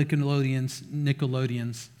Nickelodeons.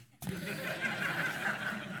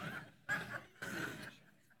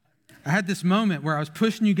 I had this moment where I was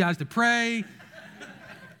pushing you guys to pray.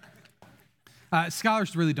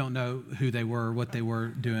 Scholars really don't know who they were or what they were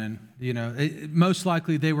doing. Most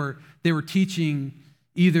likely they were teaching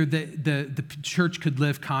either the church could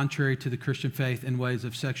live contrary to the Christian faith in ways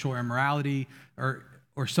of sexual immorality or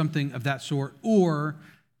something of that sort, or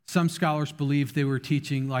some scholars believe they were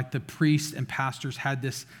teaching like the priests and pastors had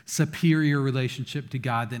this superior relationship to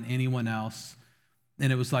God than anyone else,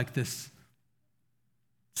 and it was like this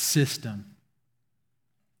system.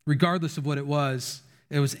 Regardless of what it was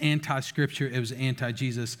anti-scripture, it was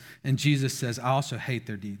anti-Jesus, and Jesus says, I also hate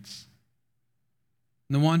their deeds.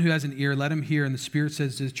 And the one who has an ear, let him hear, and the Spirit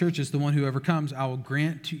says to the churches, the one who overcomes, I will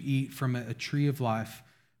grant to eat from a tree of life,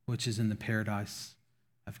 which is in the paradise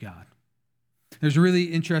of God. There's a really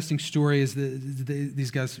interesting story as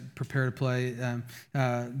these guys prepare to play,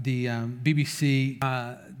 the BBC,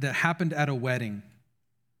 that happened at a wedding.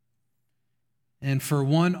 And for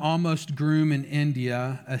one almost groom in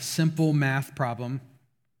India, a simple math problem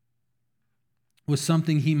was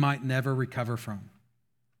something he might never recover from.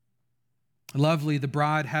 Lovely, the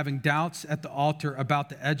bride, having doubts at the altar about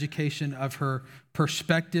the education of her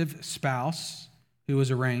prospective spouse, who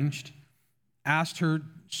was arranged, asked her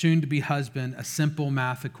soon-to-be husband a simple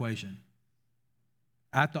math equation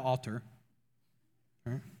at the altar.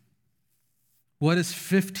 Right? What is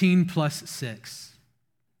 15 plus 6?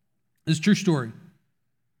 It's a true story.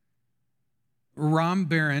 Ram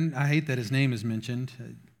Baron, I hate that his name is mentioned.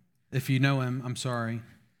 If you know him, I'm sorry.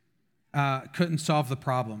 Couldn't solve the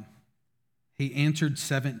problem. He answered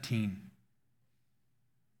 17.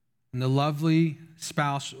 And the lovely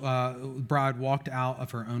spouse, bride, walked out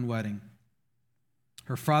of her own wedding.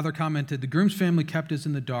 Her father commented, the groom's family kept us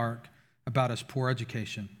in the dark about his poor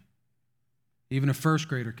education. Even a first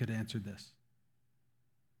grader could answer this.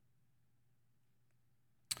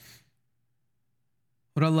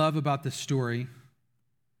 What I love about this story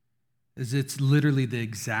is it's literally the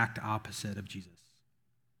exact opposite of Jesus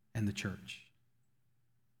and the church.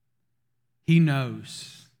 He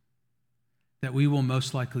knows that we will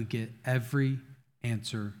most likely get every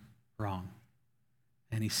answer wrong.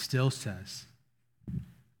 And he still says,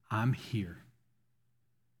 I'm here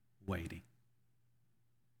waiting.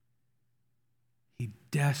 He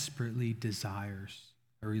desperately desires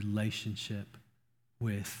a relationship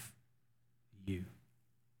with you.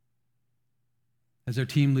 As our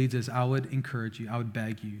team leads us, I would encourage you, I would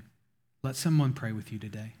beg you, let someone pray with you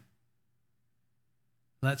today.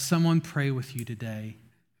 Let someone pray with you today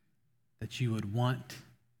that you would want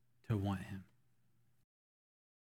to want him.